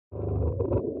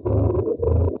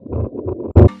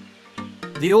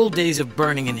The old days of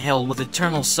burning in hell with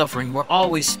eternal suffering were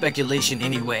always speculation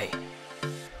anyway.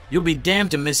 You'll be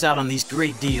damned to miss out on these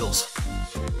great deals.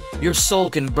 Your soul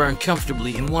can burn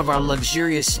comfortably in one of our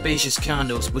luxurious, spacious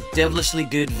condos with devilishly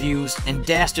good views and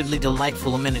dastardly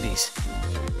delightful amenities.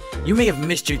 You may have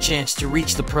missed your chance to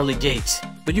reach the pearly gates,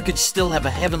 but you could still have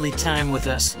a heavenly time with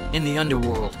us in the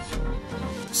underworld.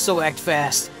 So act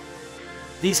fast.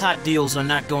 These hot deals are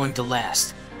not going to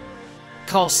last.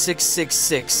 Call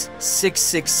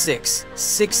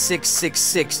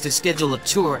 666-666-6666 to schedule a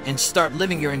tour and start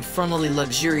living your infernally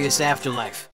luxurious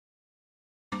afterlife.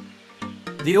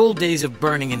 The old days of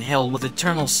burning in hell with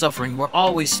eternal suffering were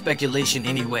always speculation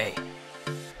anyway.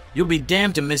 You'll be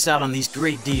damned to miss out on these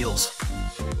great deals.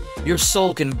 Your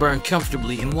soul can burn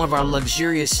comfortably in one of our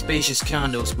luxurious, spacious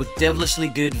condos with devilishly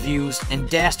good views and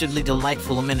dastardly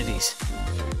delightful amenities.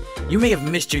 You may have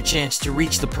missed your chance to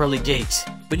reach the pearly gates,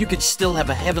 but you could still have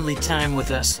a heavenly time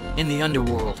with us in the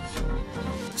underworld.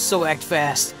 So act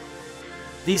fast.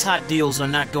 These hot deals are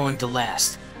not going to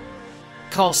last.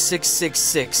 Call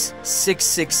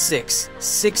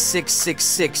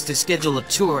 666-666-6666 to schedule a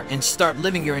tour and start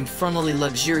living your infernally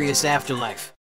luxurious afterlife.